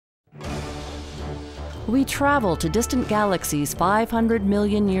We travel to distant galaxies 500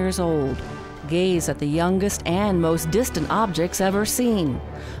 million years old, gaze at the youngest and most distant objects ever seen,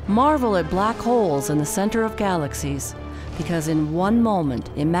 marvel at black holes in the center of galaxies, because in one moment,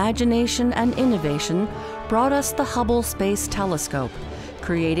 imagination and innovation brought us the Hubble Space Telescope,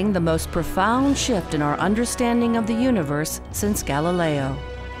 creating the most profound shift in our understanding of the universe since Galileo.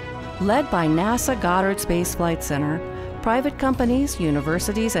 Led by NASA Goddard Space Flight Center, private companies,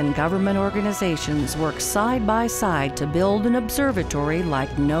 universities, and government organizations work side by side to build an observatory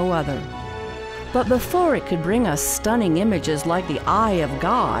like no other. But before it could bring us stunning images like the eye of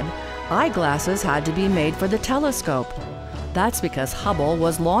God, eyeglasses had to be made for the telescope. That's because Hubble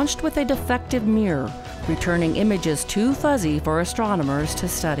was launched with a defective mirror, returning images too fuzzy for astronomers to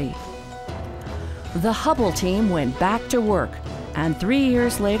study. The Hubble team went back to work, and 3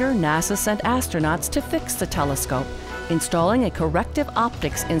 years later, NASA sent astronauts to fix the telescope, installing a corrective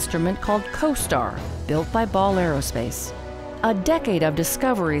optics instrument called COSTAR, built by Ball Aerospace. A decade of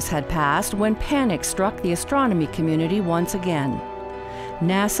discoveries had passed when panic struck the astronomy community once again.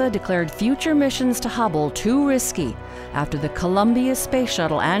 NASA declared future missions to Hubble too risky after the Columbia Space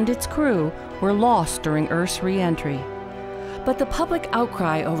Shuttle and its crew were lost during Earth's re-entry. But the public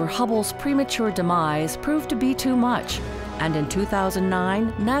outcry over Hubble's premature demise proved to be too much, and in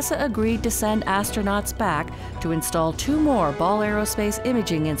 2009, NASA agreed to send astronauts back to install 2 more Ball Aerospace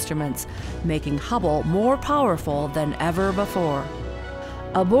imaging instruments, making Hubble more powerful than ever before.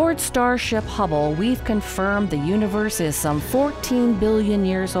 Aboard Starship Hubble, we've confirmed the universe is some 14 billion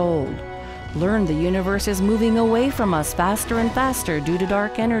years old, learned the universe is moving away from us faster and faster due to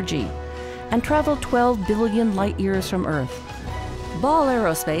dark energy, and traveled 12 billion light years from Earth. Ball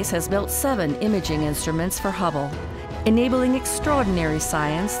Aerospace has built 7 imaging instruments for Hubble, enabling extraordinary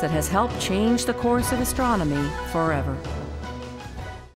science that has helped change the course of astronomy forever.